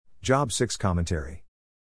Job 6 Commentary.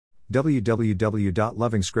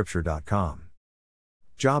 www.lovingscripture.com.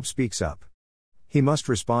 Job speaks up. He must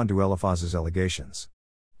respond to Eliphaz's allegations.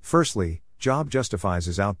 Firstly, Job justifies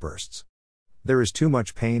his outbursts. There is too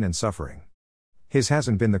much pain and suffering. His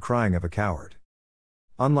hasn't been the crying of a coward.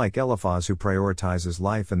 Unlike Eliphaz, who prioritizes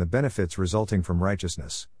life and the benefits resulting from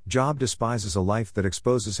righteousness, Job despises a life that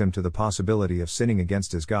exposes him to the possibility of sinning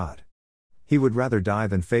against his God. He would rather die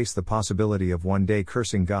than face the possibility of one day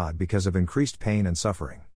cursing God because of increased pain and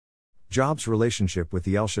suffering. Job's relationship with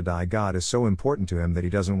the El Shaddai God is so important to him that he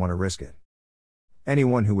doesn't want to risk it.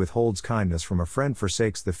 Anyone who withholds kindness from a friend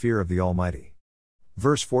forsakes the fear of the Almighty.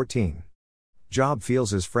 Verse 14. Job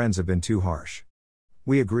feels his friends have been too harsh.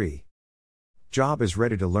 We agree. Job is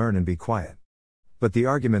ready to learn and be quiet. But the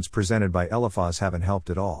arguments presented by Eliphaz haven't helped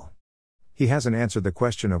at all. He hasn't answered the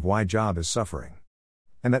question of why Job is suffering.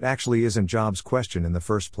 And that actually isn't Job's question in the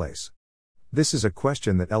first place. This is a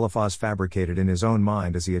question that Eliphaz fabricated in his own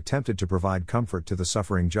mind as he attempted to provide comfort to the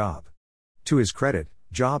suffering Job. To his credit,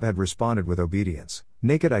 Job had responded with obedience.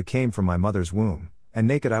 Naked I came from my mother's womb, and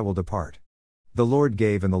naked I will depart. The Lord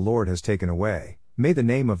gave and the Lord has taken away, may the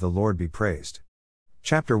name of the Lord be praised.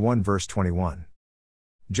 Chapter 1 verse 21.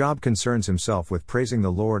 Job concerns himself with praising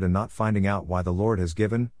the Lord and not finding out why the Lord has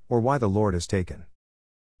given, or why the Lord has taken.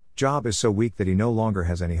 Job is so weak that he no longer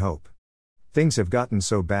has any hope. Things have gotten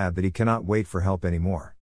so bad that he cannot wait for help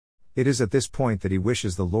anymore. It is at this point that he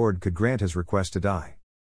wishes the Lord could grant his request to die.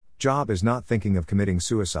 Job is not thinking of committing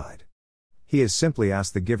suicide. He has simply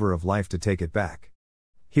asked the giver of life to take it back.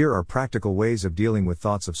 Here are practical ways of dealing with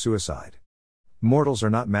thoughts of suicide. Mortals are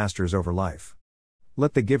not masters over life.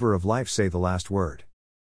 Let the giver of life say the last word.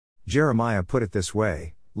 Jeremiah put it this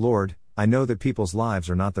way, Lord, I know that people's lives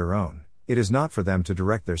are not their own. It is not for them to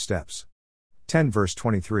direct their steps. 10 verse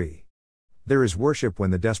 23. There is worship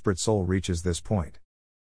when the desperate soul reaches this point.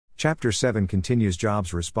 Chapter 7 continues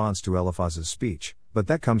Job's response to Eliphaz's speech, but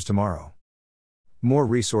that comes tomorrow. More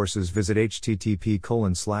resources visit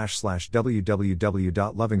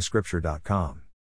http://www.lovingscripture.com.